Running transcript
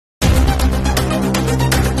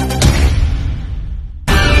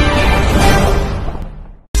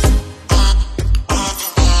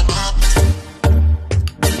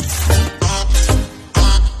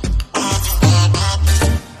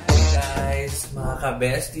guys, mga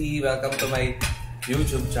ka-bestie, welcome to my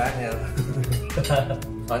YouTube channel.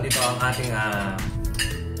 So, dito ang ating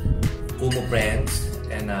Kumu friends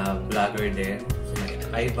and vlogger din,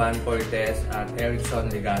 Ivan, Cortez at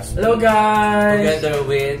Ericson Legapi. Hello guys! Together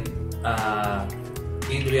with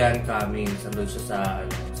Adrian Cummings, nandun siya sa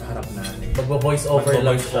harap natin. Magbo-voice over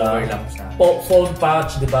lang siya. Phone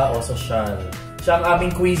patch, di ba? O social. Siya ang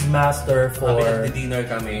aming quiz master for... dinner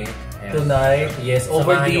kami. Ayan. Tonight, yes,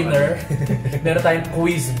 over dinner. Meron tayong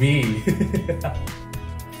quiz B.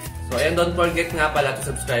 So, and don't forget nga pala to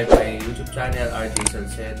subscribe my YouTube channel, Rjay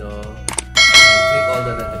Salcedo. And click all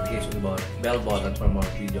the notification bell button for more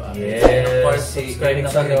video updates. Yes, and of course, si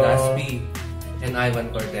Ericson Legapi and Ivan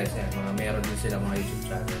Cortez. Meron din sila mga YouTube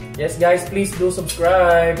channel. Yes guys, please do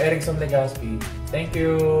subscribe. Ericson Legapi. Thank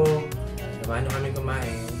you. Samahan nyo kami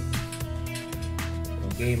kumain.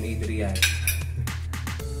 Game Adrian.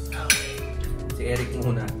 Si Eric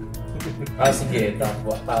muna. Sige.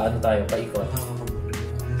 Ano tayo? Paikot.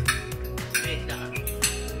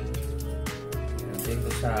 Dito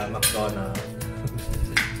sa McDonald's.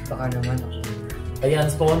 Baka naman ako. Ayan,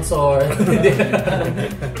 sponsor. Hindi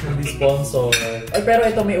sponsor. Ay, pero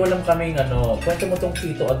ito may ulam kaming kwento mo tong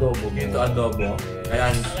Keto Adobo. Keto Adobo.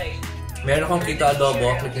 Ayan. Meron akong Keto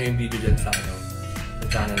Adobo. Click nyo yung video dyan sa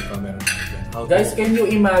channel ko. Meron dyan. Guys, can you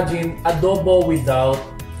imagine adobo without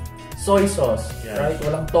soy sauce? Yeah. Right?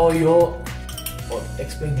 Walang toyo.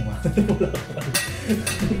 Explain mo.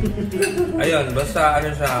 Ayun, basta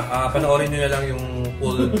siya, panoorin nyo na lang yung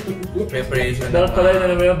full preparation ng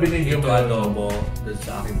Keto Adobo dun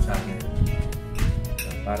sa aking channel.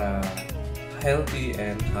 Para healthy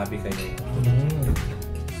and happy kayo.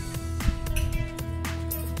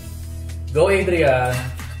 Go Adrian!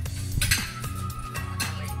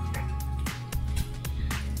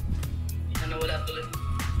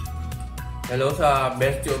 Hello sa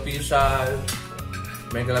Bestie Official.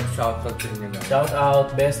 May kalab shoutout sa inyo guys. Shout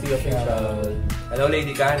out, Bestie Official. Hello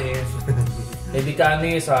Lady Canis. Lady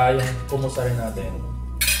Canis, yung kumusta rin natin.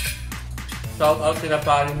 Shout out sila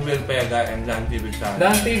paring Will Pega and Dan TV Channel.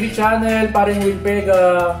 Dan TV Channel, paring Will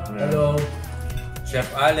Pega. Hello.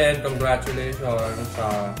 Chef Allen, congratulations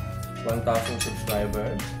sa 1,000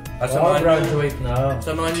 subscribers. At sa mga graduate na.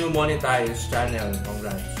 Sa mga new monetized channel,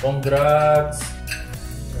 congrats. Congrats.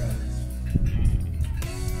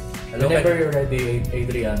 Hello. Whenever you're ready,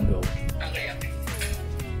 Adrian, go. Okay.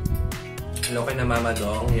 Hello kay na Mama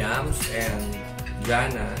Dong, Yams, and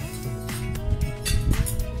Jana.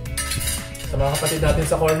 Sa mga kapatid natin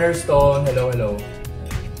sa Cornerstone, hello.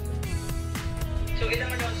 So, ilang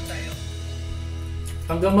rounds tayo?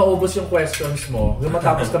 Hanggang maubos yung questions mo, yung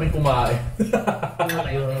matapos kaming kumain. For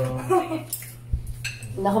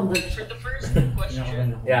the first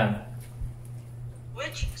question, Yan.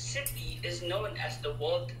 which city is known as the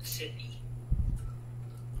Walled City?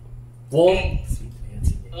 Walled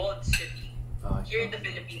City. Here in the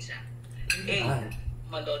Philippines. A.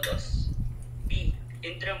 Malolos. B.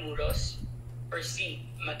 Intramuros. Or C.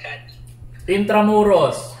 Makati.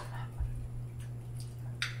 Intramuros.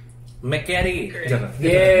 Makati.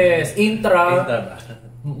 Yes,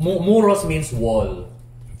 Muros means wall.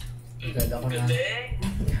 Good.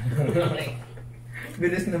 Okay.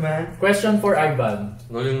 Bilis naman. Question for Ivan.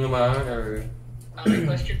 Galing naman. Okay,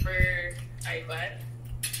 question for Ivan.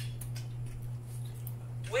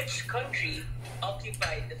 Which country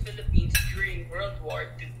occupied the Philippines during World War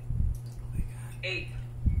II? A.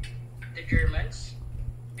 The Germans.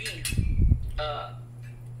 B.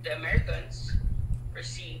 The Americans. Or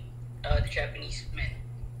C. The Japanese men.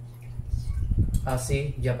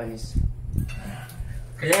 C. Japanese.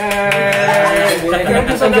 Yay!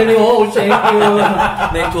 Thank you sa galing. Thank you.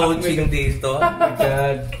 May coaching dito.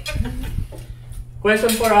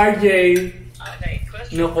 Question for RJ. Okay,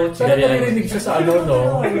 question for Sana narinig siya sa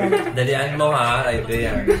no? Dalian mo ha,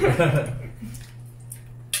 Adrian.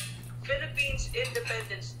 Philippines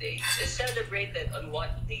Independence Day is celebrated on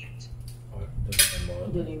what date?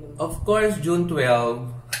 Of course, June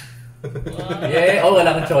 12. Yeah,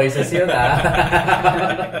 walang choices yun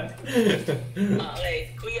Okay,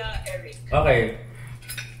 Kuya Eric. Okay.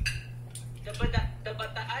 The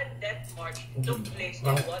Bataan Death March took place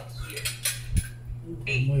in what year?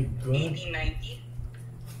 A. 1890.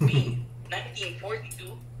 B.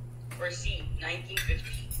 1942. Or C.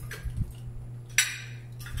 1950.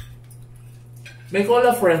 May call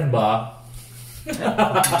a friend ba?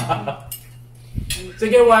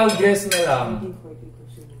 Sige, wild guess na lang.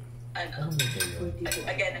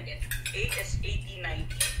 Again. A is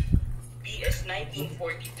 1890. B is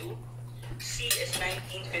 1942. C is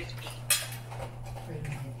 1950.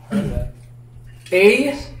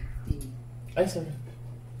 A? Ay, sorry.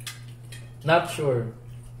 Not sure.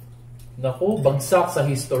 Naku, bagsak sa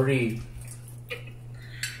history.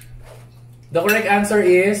 The correct answer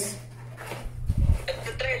is...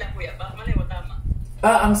 Try lang kuya, baka malay mo tama.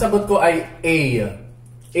 ang sagot ko ay A.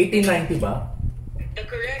 1890 ba? The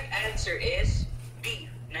correct answer is B.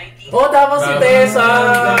 19. Oh, tama si Tessa!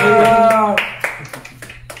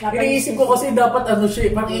 Iniisip ko kasi dapat ano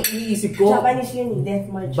siya, parang iniisip ko. Japanese yun, death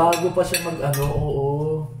march. Bago pa siya mag-ano, oo.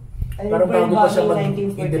 Ay, Parang bago pa siya bago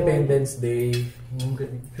mag-Independence Day.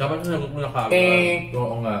 Dapat na nagot mo na kagad.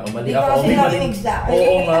 Oo nga, umali Hindi ako. kasi May mali. nakinig sa akin.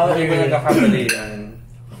 Oo nga. Hindi mo nagkakamalian.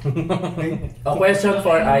 A question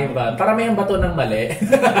for Ivan. Para may bato ng mali.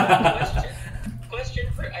 Question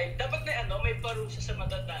for I. Dapat may parusa sa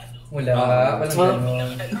matatalo. Wala. Walang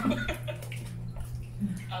ganun.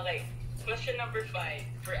 Okay. Question number 5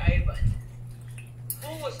 for Ivan.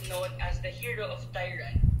 Who was known as the hero of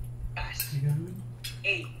Tyran? Pass.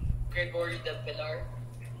 A. Gregorio del Pilar.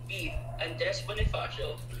 B. Andres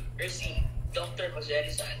Bonifacio. Or C. Dr. Jose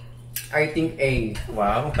Rizal. I think A.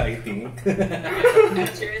 Wow, I think.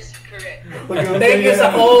 Answer is correct. Thank you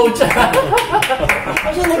sa coach!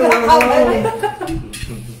 Kasi nag-account eh.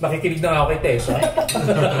 Makikinig na ako kay Tessa.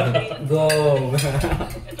 Go.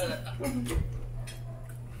 Ito na to.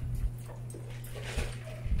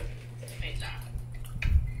 Wait lang.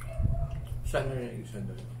 Saan na yung isa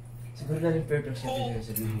doon? Siguro galing purpose Who niya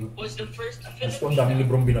sabihin. was the first Gusto ko ang daming Filipina?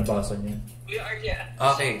 librong binabasa niya. We are here.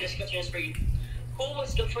 Okay. So this question is for you. Who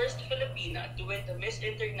was the first Filipina to win the Miss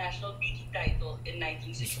International Beauty title in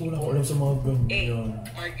Gusto ko lang 1964? alam sa mga A. ganyan.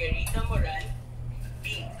 Margarita Moran. B.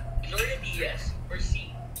 Gloria Diaz. Or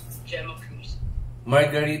C. Gemma Cruz.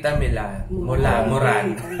 Margarita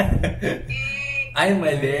Moran. Ay,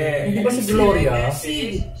 mali. Hindi ba si Gloria? Answer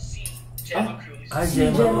is C. Gemma Cruz.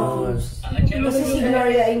 Gemma Cruz. Gemma Kasi si Cruz.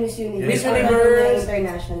 Gloria ay Miss Universe. Miss Universe.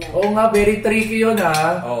 International. Oo nga, very tricky yun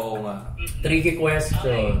ha. Oo nga. Tricky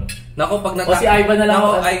question. Naku, pag O si Ivan na lang.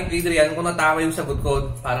 Naku, ay, Adrian, kung natama yung sagot ko,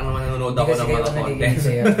 parang naman nanonood ako ng mga content.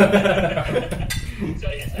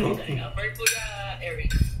 Sorry. For Kuya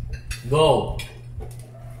Eric. Go!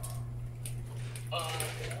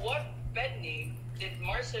 What pen name did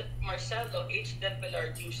Marcelo H. Del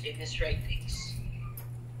Pilar use in his writings?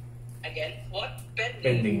 Again, what pen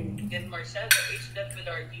name did Marcelo H. Del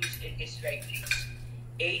Pilar use in his writings?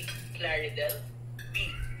 A. Claridel. B.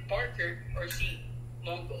 Parker. Or C.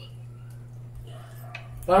 Mongol.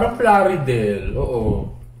 Parang Plaridel.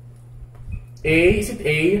 Oo. A? Is it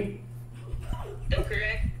A? The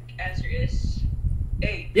correct answer is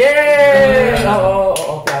A. Yay!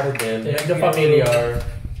 Oo, Plaridel. Medyo familiar.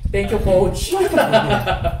 Thank you, coach.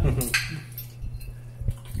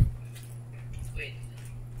 Wait.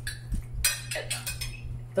 Eto.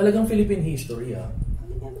 Talagang Philippine history, ah.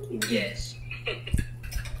 Yes.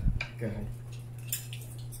 God.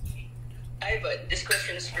 Ivan, this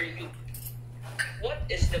question is for you. What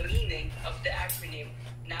is the meaning of the acronym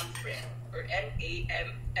NAMFREN or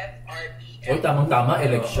NAMFREN? Oy, tamang-tama,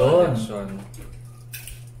 election.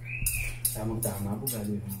 Tamang-tama po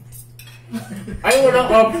galing. Ay, walang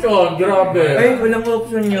option. Grabe. Ay, walang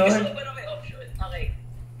option Gusto yun. ko ba na may option? Okay.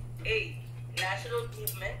 A. National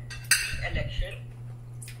Movement Free Election.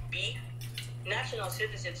 B. National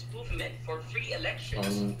Citizens Movement for Free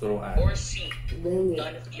Elections. Turuan. Or C.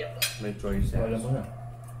 None of the above. May choices. Wala mo na.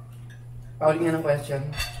 Pauling nga ng question.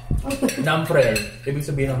 Namprel. Ibig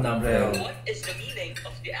sabihin ng Namprel. What is the meaning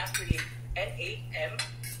of the acronym NAMFREL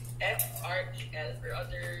or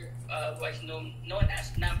otherwise known as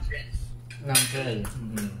NAMFREL? Namprel.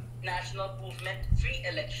 National Movement Free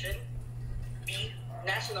Election. B.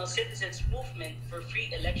 National Citizens Movement for Free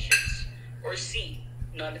Elections. Or C.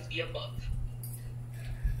 None of the above.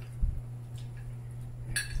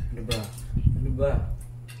 Ano ba? Ano ba?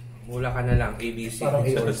 Mula ka na lang, ABC. Parang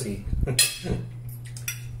A or C.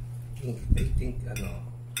 I think, Sabi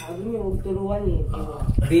niyo, huwag turuan eh.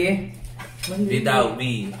 B? B daw,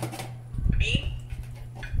 B. B.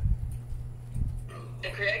 The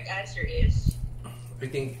correct answer is I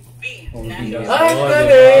think, B. Oh, B. National Ay, Citizens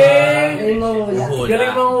galing! Galing mo hula. Hula.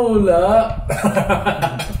 Galing manghula.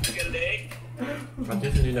 Galing. At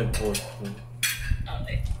least hindi nag-post.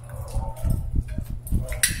 Okay.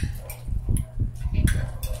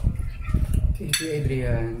 Thank you,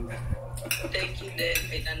 Adrian. Thank you din.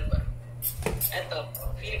 Wait, ano ba? Eto,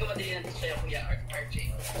 feeling ko madali natin sa'yo, Kuya RJ.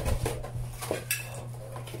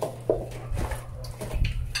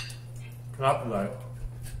 Crap, right?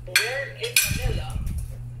 Where in Manila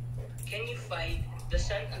can you find the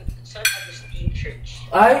San Agustin Church?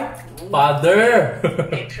 Ay, father!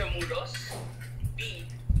 Intramuros, B.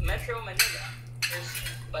 Metro Manila, or C.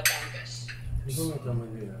 Batangas? Hindi ko maglaman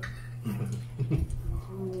nila.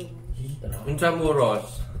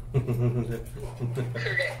 Intramuros.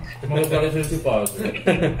 Correct. Mga pala si Paz.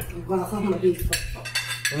 Baka mali pa.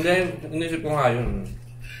 Hindi, inisip ko nga yun.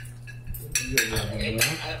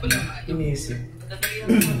 Inisip. Dadali ang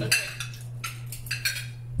mga tanong.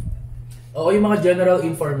 Oo, yung mga general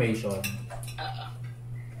information.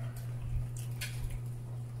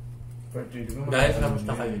 Guys,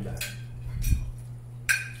 kamusta kayo dahil?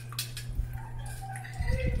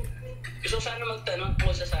 Gusto ko sana magtanong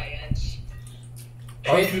po sa science.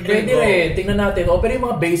 Pwede rin, tingnan natin. O, pero yung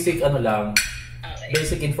mga basic ano lang, Okay.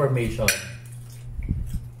 basic information.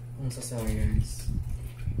 Ang sa science.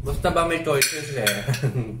 Basta ba may choices eh?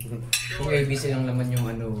 Kung ABC lang naman yung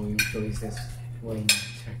ano, yung choices. Why not?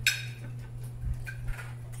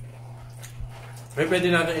 May pwede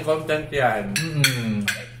natin i-content yan.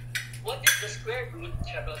 What is the square root?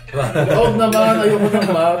 Charot. Huwag naman, ayoko ng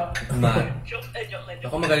math. Man. Joke lang, joke lang.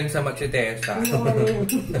 Ako magaling sa math si Tessa.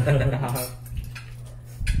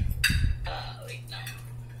 Wait lang.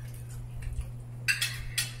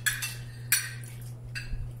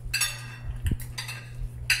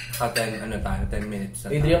 Ano tayo, 10 minutes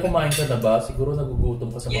na Adrian, kumain ka na ba? Siguro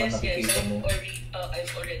nagugutom ka sa mga Yes, nakikita mo.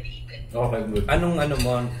 I've already eaten. Okay, good. Anong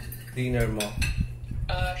mo? Dinner mo?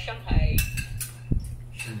 Shanghai.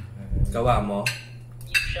 Gawa mo?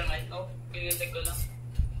 Beef Shanghai. Oh, pinitag ko lang.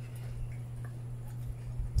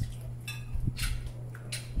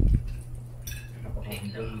 Wait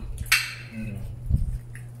lang.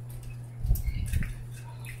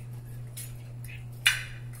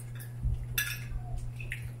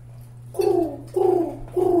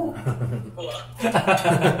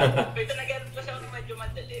 Ito nag-edit kasi ako medyo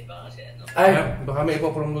madali. Baka kasi ano. Ay, Baka may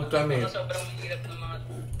ipopromote kami. Baka sobrang hirap ng mga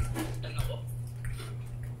ano ko.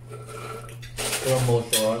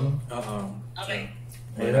 promotion. Oo. Okay.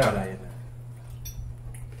 Ayun na pala, yun na.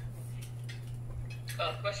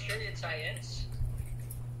 Question in science.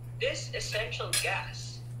 This essential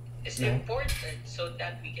gas is important so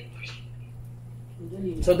that we can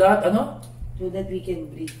breathe. So that, ano? So that we can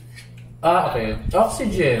breathe. Ah, okay.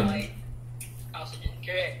 Oxygen. Okay. Oxygen,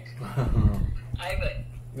 correct. Ivan,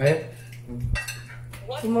 Right?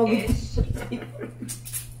 what Sumagot. is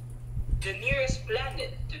the nearest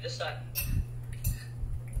planet to the sun?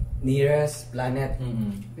 Nearest planet.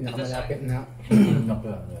 Mm-hmm. Pinakamalapit na.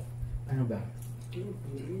 Ano ba?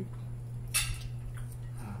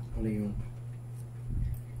 Ano yung...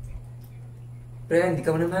 Pre, hindi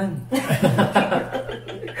ka mo naman.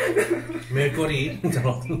 Mercury.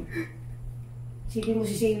 Sige mo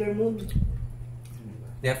si Sailor Moon.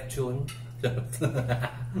 Neptune.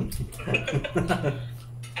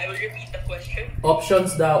 I will repeat the question.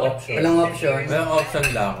 Options daw, What options. is Walang the option. nearest Walang option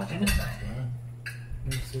planet lang. to the sun?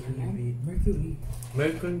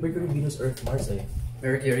 Mercury, Venus, Earth, Mars eh.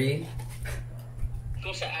 Mercury.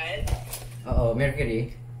 Kung saan, Oo,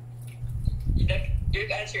 Mercury. your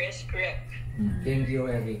answer is correct. Thank you,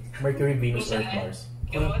 Eric. Mercury, Venus, Kung Earth, saan, Mars.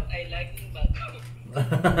 gamot ay laging bago.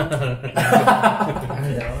 Ano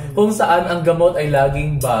daw? Kung saan ang gamot ay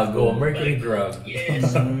laging bago. Mercury drug.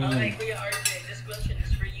 Yes. Okay, Kuya Arvin, this question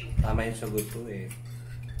is for you. Tama yung sagot ko eh.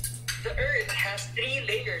 The Earth has 3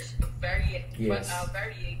 layers of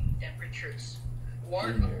varying temperatures.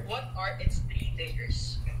 What are its 3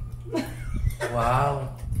 layers?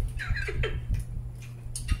 Wow.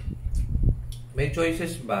 May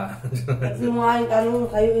choices ba? Tatlo nga yung tanong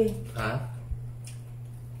kayo eh. Ha?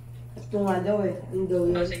 Tatlo nga daw eh. Ano daw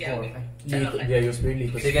yun? Oh, sige, okay. Lito, biosphere,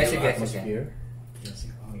 lithosphere, Sige, sige, atmosphere.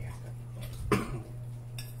 Oh, yeah.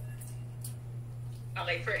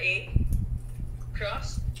 Okay, for A,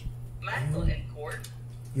 crust, mantle, and core.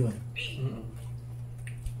 Yun. B, Mm-mm.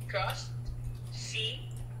 crust, sea,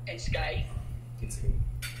 and sky. It's A.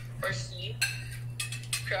 Or C,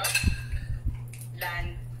 crust,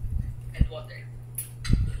 land, and water.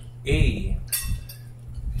 A.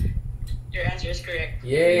 Your answer is correct.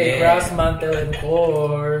 Yay! Yeah. Crust, mantle, and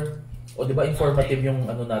core. O, di ba informative yung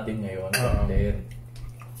ano natin ngayon? Content.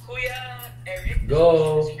 Kuya Eric,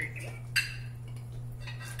 Go. this question is for you.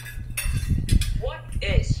 What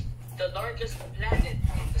is the largest planet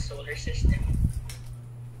in the solar system?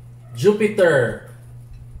 Jupiter.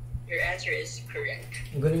 Your answer is correct.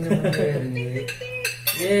 Ang galing naman ni Eric.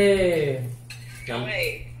 Yay!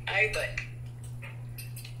 Okay, Ivan.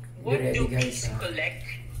 You What ready, do guys, bees ah? collect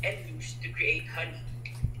and use to create honey?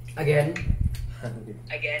 Again?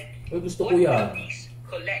 Again, Uy, gusto what ko do yan. bees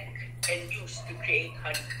collect and use to create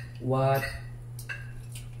honey? What?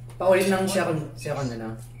 Paulit lang siya kung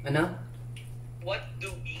ano. Ano? What do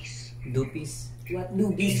bees Dupis. What do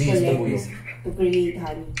bees Bees collect daw yun. to create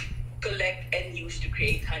honey? collect and use to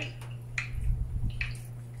create honey?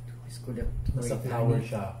 School of Nasa flower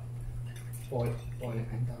siya. Ang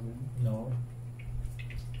tawag mo. No.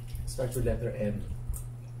 Starts with letter N.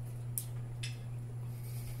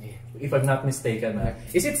 If I'm not mistaken,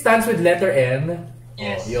 is it stands with letter N?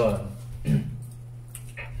 Yes. Oh, yun.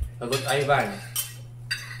 Sagot Ivan.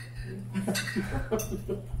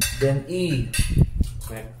 Then E.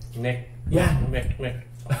 Neck. Yan. Neck. Nyak.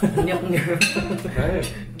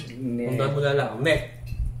 Punta mo na lang. Neck.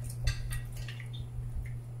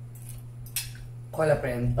 Call a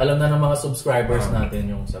friend. Alam na ng mga subscribers natin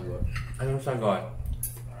yung sagot. Anong sagot?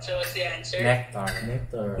 So what's the answer? Nectar.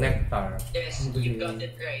 Nectar. Yes, you got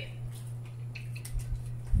it right.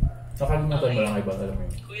 Nakalimutan mo lang iba, alam mo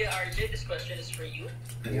yun. Kuya RJ, this question is for you.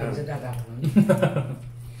 Hindi ako sa data.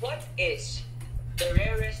 What is the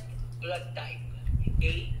rarest blood type?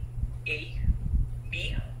 A,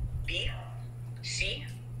 B, C,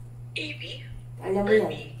 AB, Alam mo or yan.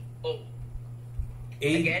 B, O? A.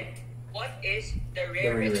 Again, what is the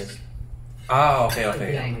rarest? Okay. A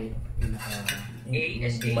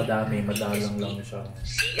is Hindi A, madami, B madalang is B, lang siya.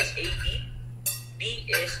 C is AB, B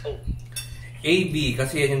is O. AB,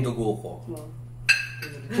 kasi yan yung dugo ko.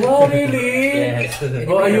 Wow, really? Yes.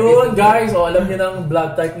 Oh, ayun, guys. Oh, alam niyo ng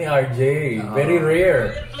blood type ni RJ. Very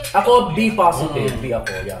rare. Ako, B positive. B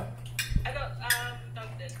ako, yeah. Ano,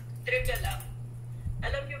 trivia lang.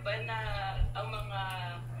 Alam niyo ba na ang mga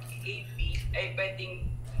AB ay pwedeng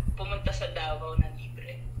pumunta sa Davao ng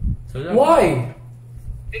libre? Talaga? Why?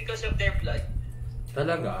 Because of their blood.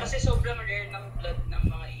 Talaga? Kasi sobrang rare ng blood ng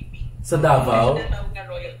mga AB. Sa Davao? Kasi tinatawag na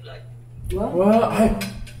royal blood. What? Wow, ay,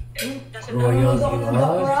 Nasa Royal Ako ng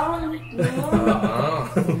background.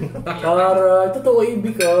 Taray, totoo, AB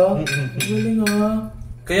ka. Galing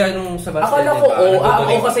Kaya nung sa basket, Akala ko O.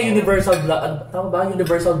 O kasi universal. universal blood. Tama ba?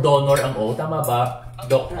 Universal donor ang O. Tama ba?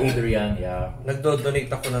 Doc Adrian, yeah. Nagdo-donate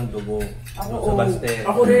ako ng dugo. Ako, Sa basket.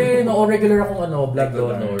 Ako rin, oo, regular akong blood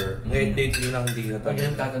donor. Ngayon, date yun lang hindi Pag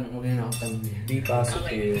yung tatanong mo rin ako tanong. B Okay,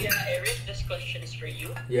 positive. Kuya Eric, this question is for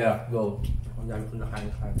you. Yeah, go. Ang dami ko nakain.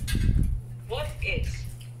 What is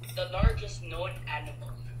the largest known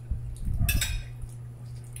animal?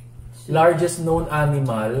 Largest known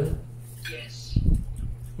animal. Yes.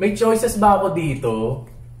 May choices ba ako dito?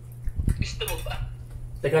 Gusto mo ba?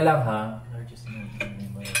 Teka lang ha. Largest known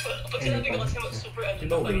animal. Pag sinabi ko kasi super ano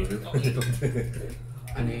Diba whale? Okay.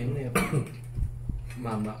 Ano yun eh?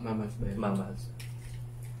 Mamas ba yun? Mamas.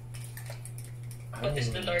 What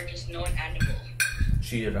is the largest known animal?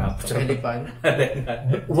 Giraffe. Elephant?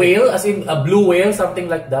 Whale? As in a blue whale? Something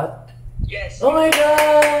like that? Yes. Oh my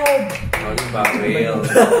God! Oh, diba? Whale.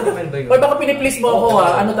 Oy, baka piniplease mo ako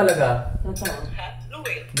ha. Ano talaga? Totoo. Ha? Blue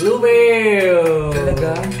whale. Blue whale!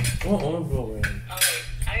 Talaga? Oo, bro. Okay.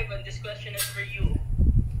 Ivan, this question is for you.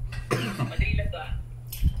 Madali lang ba?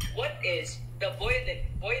 What is the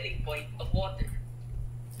boiling point of water?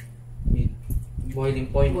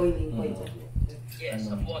 Boiling point. Boiling point. Yes,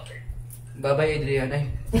 of water. Bye-bye, Adrian. Ay.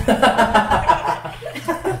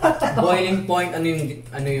 Boiling point, ano yung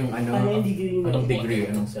Ano yung degree mo? Anong degree?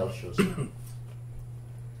 Anong Celsius?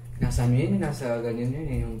 Nasa ano yun? Nasa ganyan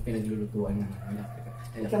yun yung pinaglulutuan ng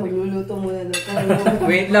Ikaw magluluto muna na ito.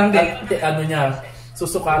 Wait lang din. Ano niya?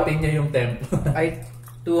 Susukatin niya yung temp. Ay,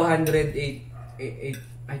 208.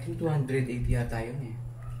 I think 280 yata yun eh.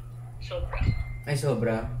 Sobra. Ay,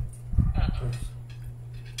 sobra.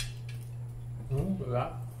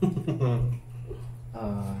 Wala.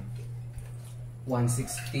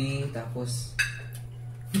 160, tapos...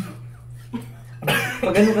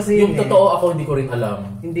 Pag ano kasi Yung yun totoo ako hindi ko rin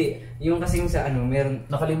alam. Hindi, yung kasing sa ano, meron...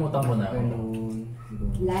 Nakalimutan ko na. Ganun.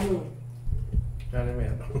 Lalo. Ano mo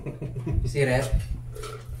yan? Si Red?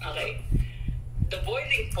 Okay. The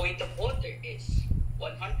boiling point of water is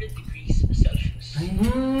 100 degrees Celsius.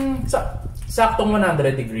 Saktong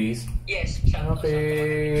 100 degrees. Yes, sakto.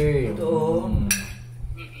 Okay. Totoo.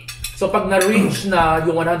 So pag na-reach na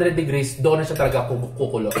yung 100 degrees, doon na siya talaga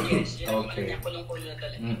kukulo. Yes, yun Okay. naman niya kulong-kulo na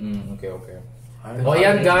talaga. Okay, okay. O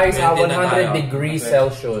yan guys, 100 degrees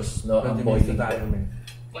Celsius, no? Ang boiling tayo, point. man.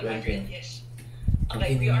 100, yes.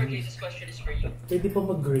 Okay, we are this question is for you. Pwede pa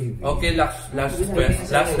mag-gravy. Okay, last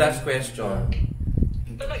question.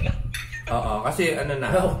 Talaga? Oo, kasi ano na.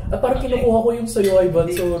 Parang kinukuha ko yung sa'yo, Ivan.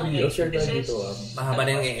 Sorry. Okay, I'll share this na is dito. Mahaba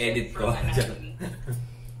na yung i-edit ko. from anatomy.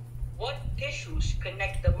 What tissues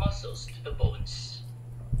connect the muscles to the bones?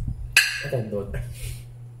 Tendon.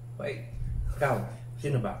 Wait. Ikaw.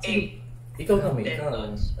 Sino ba? A. Ikaw na may.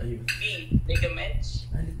 Tendons. Ayun. B. Ligaments.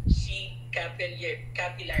 C. Capillaries.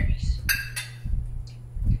 Capillaries.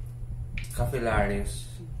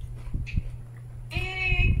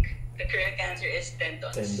 The correct answer is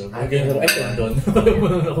tendons. Tendon. Ah, Ay, tendon.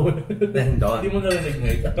 Tendon. Hindi mo narinig na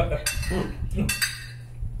ito.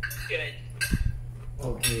 Good.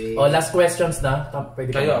 Okay. Oh, last questions na. Pwede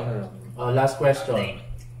Kayo. Oh, last question.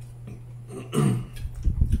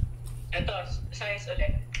 Ito, science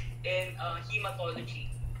ulit. In hematology.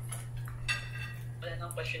 Wala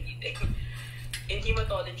nang question dito. In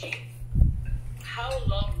hematology, how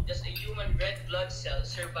long does a human red blood cell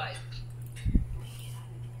survive?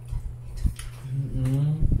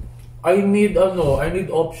 I need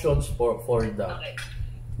options for that. Okay.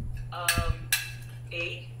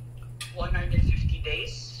 A, 150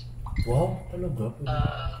 days. Wow, talaga.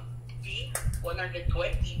 B,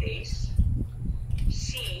 120 days.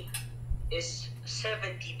 C is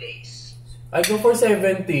 70 days. I go for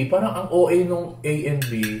 70. Parang ang OA nung A and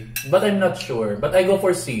B. But I'm not sure. But I go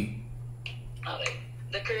for C. Okay.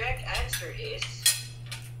 The correct answer is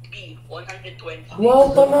B, 120 days.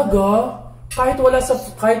 Wow, talaga? Kahit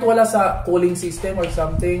wala sa cooling system or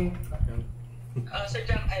something.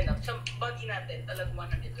 Sa body natin, talagang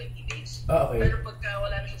 120 days. Okay. Pero pagka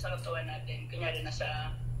wala na siya sa katawan natin, kunyari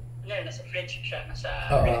nasa fridge siya, nasa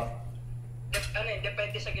ref.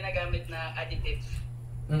 Depende sa ginagamit na additive.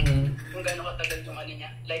 Kung gaano katagal yung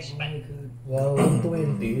niya, lifespan. Wow,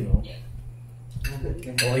 120, no? Yeah.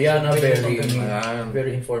 Oh, yan na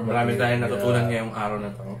very informative. Marami tayong natutunan ngayong araw na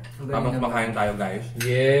to. Habang kumakain tayo, guys.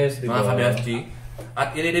 Yes, di ba? Mga ka-BSG.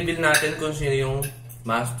 At i-reveal natin kung sino yung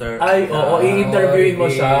master. Ay, oo, i-interviewin mo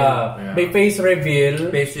siya. Yeah. May face reveal.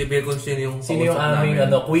 Face reveal kung sino yung aming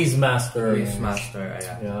quiz master. Quiz master,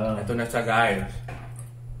 ayan. Yeah. Ito na siya, guys.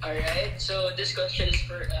 Alright, so this question is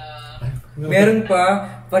for Meron pa,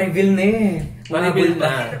 pa-reveal na eh. Pa-reveal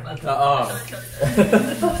na. Oo.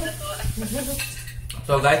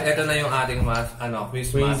 So guys, ito na yung ating quiz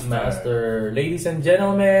master. Ladies and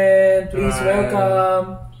gentlemen, please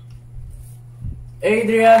welcome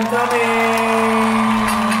Adrian Cummings!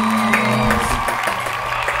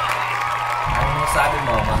 Ano sabi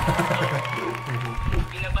mo, ma?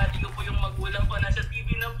 binabati ko po yung magulang ko, nasa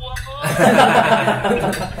TV na po ako.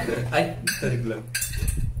 Ay, lang.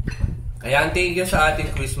 Ayan, thank you sa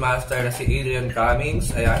ating quiz master na si Adrian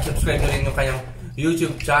Cummings. Ayan, subscribe nyo rin yung kanyang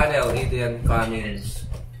YouTube channel, Adrian Cummings.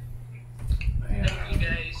 Ayan. Thank you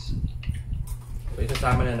guys. So,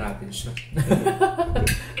 isasama na natin siya.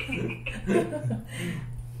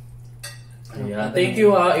 Ayan. Thank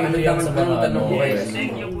you Adrian sa mga tanong mo kay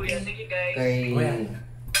Thank you kuya. Sige guys.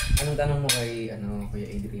 Anong tanong mo kay Kuya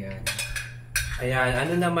Adrian? Ayan,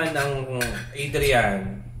 ano naman ang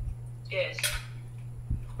Adrian? Yes.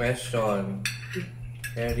 Question.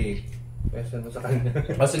 Eric, question mo sa kanya.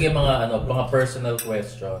 Sige, mga personal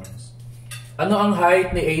questions. Ano ang height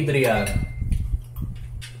ni Adrian?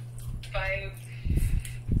 5?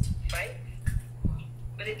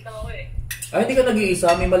 Balit lang ako eh. Ay, hindi ka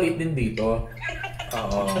nag-iisa. May maliit din dito.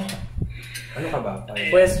 Oo. Ano ka ba?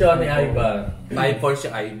 Question ni Ivan. 5'4" si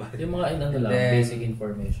Ivan. Yung mga lang, Then, basic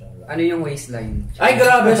information lang. Ano yung waistline? Ay,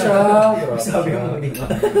 grabe siya! Grabe Sabi siya. mo, di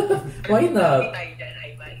ba? Why not? Tayo dyan,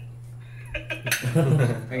 Ivan.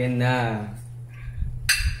 Ayan na.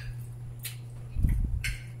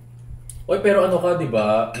 Oy, pero ano ka, di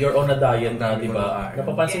ba? You're on a diet na, Dami di ko ba? na.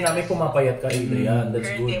 Napapansin namin pumapayat ka, Adrian.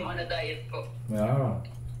 That's Currently, good. I'm on a diet po. Yeah.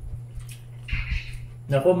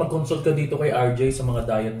 Naku, mag-consult ka dito kay RJ sa mga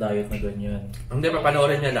diet-diet na ganyan. Hindi,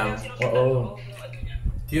 papanoorin niya lang. Oo.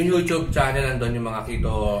 Yung YouTube channel, nandun yung mga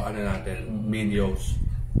keto, videos.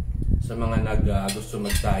 Sa mga gusto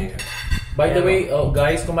mag-diet. By the way,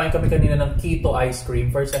 guys, kumain kami kanina ng keto ice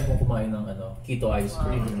cream. First time kong kumain ng keto ice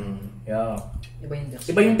cream. Yeah.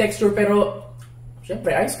 Iba yung texture, pero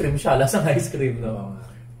syempre ice cream siya, lasang ice cream, no?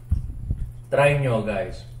 Try nyo,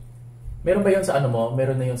 guys. Meron ba yun sa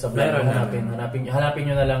Meron na yun sa vlog? Meron na. Hanapin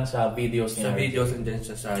nyo na lang sa videos niya. Sa videos, andyan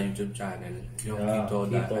siya sa YouTube channel. Yung keto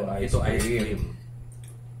ice ice cream.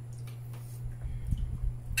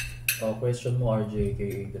 Question mo, RJ,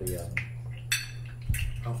 kay Adrian.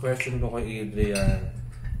 Ang question ko kay Adrian,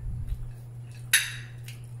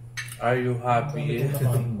 are you happy?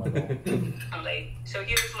 Okay, so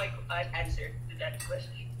here's my answer to that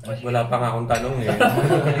question. Wala pa nga akong tanong eh.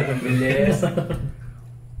 Bilis.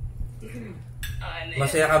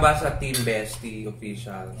 Masaya ka ba sa Team Bestie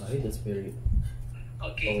Officials? Ay, that's very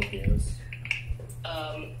Okay. obvious.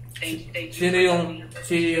 Thank you. Sino yung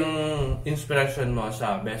inspiration mo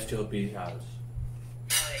sa Bestie Officials?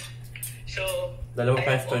 Okay. So, Dalawang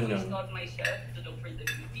I have question always yun. taught myself to look for the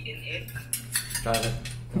beauty in it, Bakit?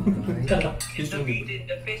 to be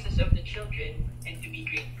the faces of the children, and to be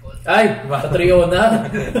grateful. Ay! Sa Triona!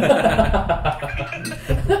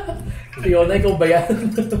 Triona, ikaw ba yan?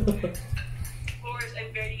 Of course,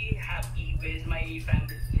 I'm very happy with my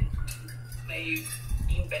family and my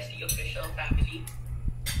Team Bestie official family.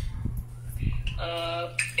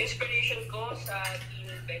 Inspiration ko sa Team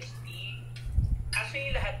Bestie, actually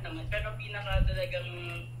lahat naman, pero pinaka talagang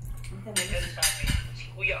nagano sa akin, si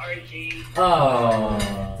Kuya Rjay.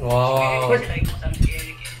 Wow. Kasi like ko sa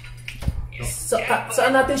Eric.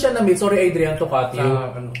 Saan natin siya na-meet? Sorry Adrian, to cut you.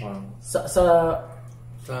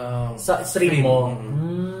 Sa stream mo.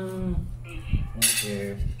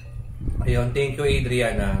 Okay. Ayun, thank you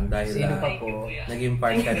Adrian dahil Sino pa po? naging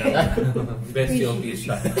part ka na best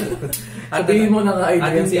official. At sabihin mo na nga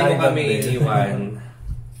Adrian si Ivan Ivan kami iniwan.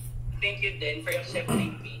 Thank you din for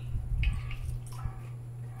accepting me.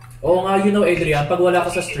 Oo nga, you know Adrian, pag wala ka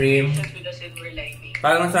sa stream, With the silver lining.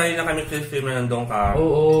 Parang nasanay na kami sa stream na nandun ka.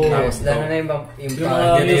 Oo. Yes, lalo na yung mga yung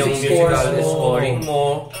music musical scores mo. scoring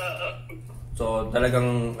mo. So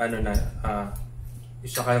talagang ano na,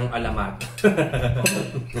 isa kang alamat. I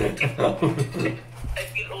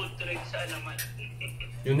feel old tuloy sa alaman.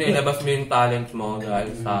 Yung nailabas mo yung talent mo guys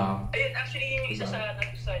sa... Ayun, actually yun yung isa sa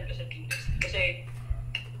nagustuhan ko sa Team Bestie. Kasi,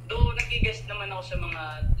 though nag-guest naman ako sa mga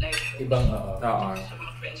live shows. Ibang, sa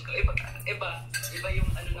mga friends ko. Iba yung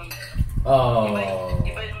ano naman.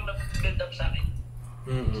 Iba yung build up sa akin.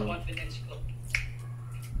 Sa confidence ko.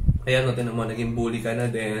 Kaya no, tinan mo, naging bully ka na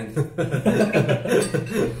din.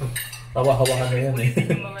 tawa-hawakan na yan eh.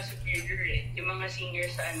 Yung mga superior yung mga senior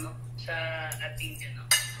sa sa ating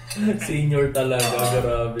Senior talaga,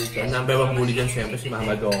 grabe ka. Ang number one bully dyan siyempre si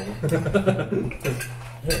Mama Dong.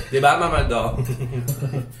 Diba Mama Dong?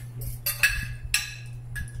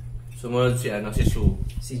 Sumunod si Sue.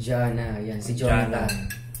 Si Jana, yan, si Jana.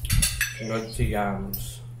 Jonathan. Sunod si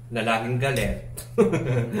Yams. Na laging galit.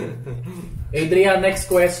 Adrian,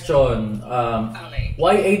 next question. Okay.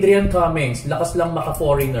 Why Adrian Cummings? Lakas lang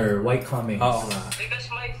maka-foreigner. Why Cummings? Oo nga.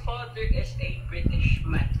 Because my father is a British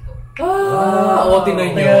man po.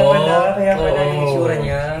 Tinan nyo. Kaya pala yung itsura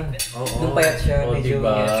niya. Nung payat siya, medyo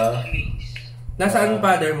diba? Nasaan yung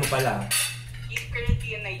father mo pala? He's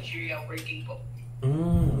currently in Nigeria working po.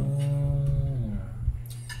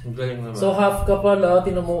 Ang galing naman. So half ka pala,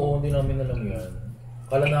 tinan mo, hindi namin alam yan.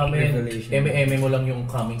 Kala namin, eme mo lang yung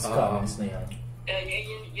Cummings na yan.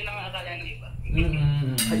 Yun ang akala ng iba.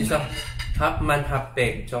 Isang half man, half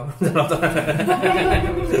peg.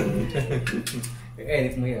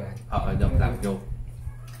 Edit mo yan. Oo, joke lang, joke.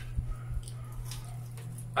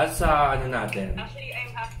 At sa natin? Actually,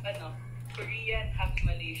 I'm half Korean, half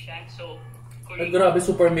Malaysian. So, Ay, grabe,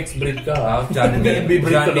 super mixed breed ka ha. Jambi.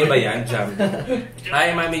 Jambi ba yan? Jambi.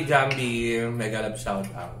 Hi, Mami Jambi. Mega love shout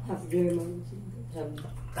out. Half German.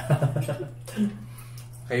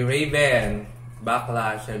 Kay Raven,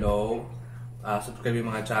 Backlash, hello. Subscribe yung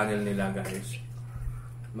mga channel nila, guys.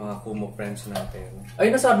 Mga Kumu friends natin. Ay,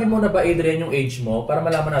 nasabi mo na ba, Adrian, yung age mo? Para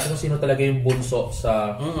malaman natin kung sino talaga yung bunso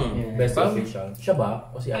sa Best Official. Siya ba?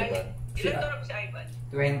 O si Ivan? Ilan taon ko si Ivan?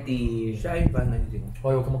 20. Siya Ivan na hindi.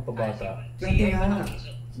 Hoy, huwag ka magpabata. 20 nga.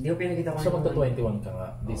 Hindi ko pinakita ko. So, magta-21 ka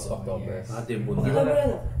nga this October. Yes. Ate Hindi Buna. ka ba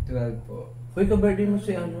na? 12 po. Hoy, ka-birthday mo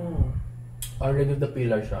si Already the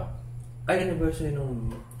pillar siya. Ay, anniversary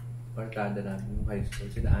nung barkada namin, nung high school.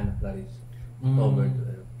 Sila Ana Clarice. October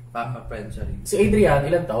 12. Papa-friend siya rin. Si Adrian,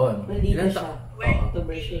 ilan taon? Nandito siya. Well,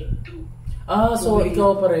 October siya. So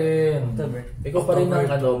ikaw pa rin. October. Ikaw pa rin ang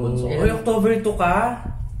bunso. Hoy, October 2 ka?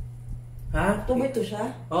 Ha? October to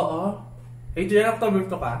siya? Oo. Adrian, October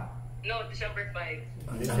 2 ka? No, December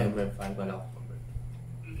 5. December 5, wala October.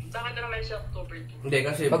 Bakit naman siya October 2? Hindi,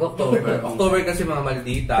 kasi Pag October. October kasi mga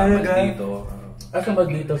maldita. Talaga? Maldito.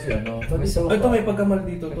 Kamag dito si ano. Ito may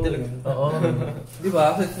pagkamaldito to. Oo. Di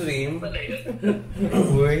ba? Sa stream. Wala yun.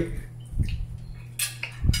 Uy.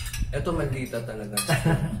 Ito maldita talaga.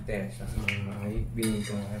 Tessa. Ay, bilhin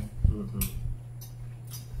ko nga.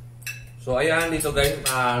 So ayan dito guys,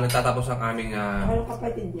 nagtatapos ang aming Ano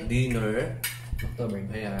kapatid niya? dinner. October.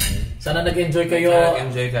 Ayan. Sana nag-enjoy kayo.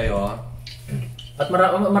 Enjoy kayo. At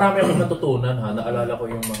marami akong natutunan ha. Naalala ko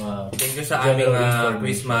yung mga... Thank you sa aming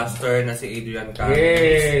quizmaster na si Adrian Cummings.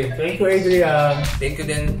 Yay! Thank you, Adrian. Thank you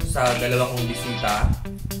din sa dalawa kong bisita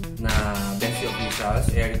na Best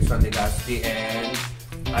Officials, Ericson, Legapi, and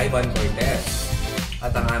Ivan Cortez.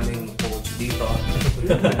 At ang aming coach dito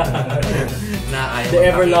na ayaw The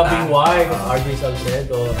ever-loving wife of Rjay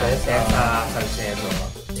Salcedo. Rjay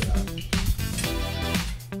Salcedo.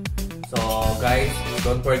 So guys,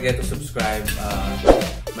 don't forget to subscribe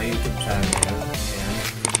my YouTube channel. Ayan,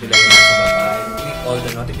 sila yung nasa baba. And click all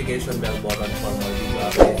the notification bell button for more video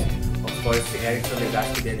updates. Of course, si Ericson,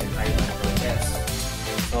 Legapi din, and Ivan Cortez.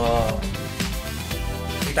 So,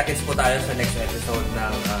 kita-kits po tayo sa next episode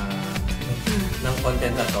ng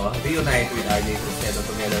content na to. Reunite with Rjay Salcedo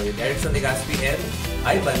together with Ericson, Legapi, and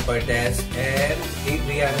Ivan Cortez, and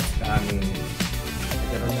Adrian Cummings.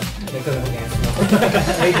 Nagkaroon ng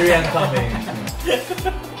Adrian Cummings.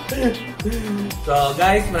 So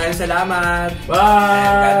guys, maraming salamat. Bye!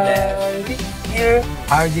 And God bless. Here,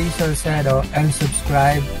 Rjay Salcedo, and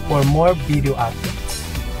subscribe for more video updates.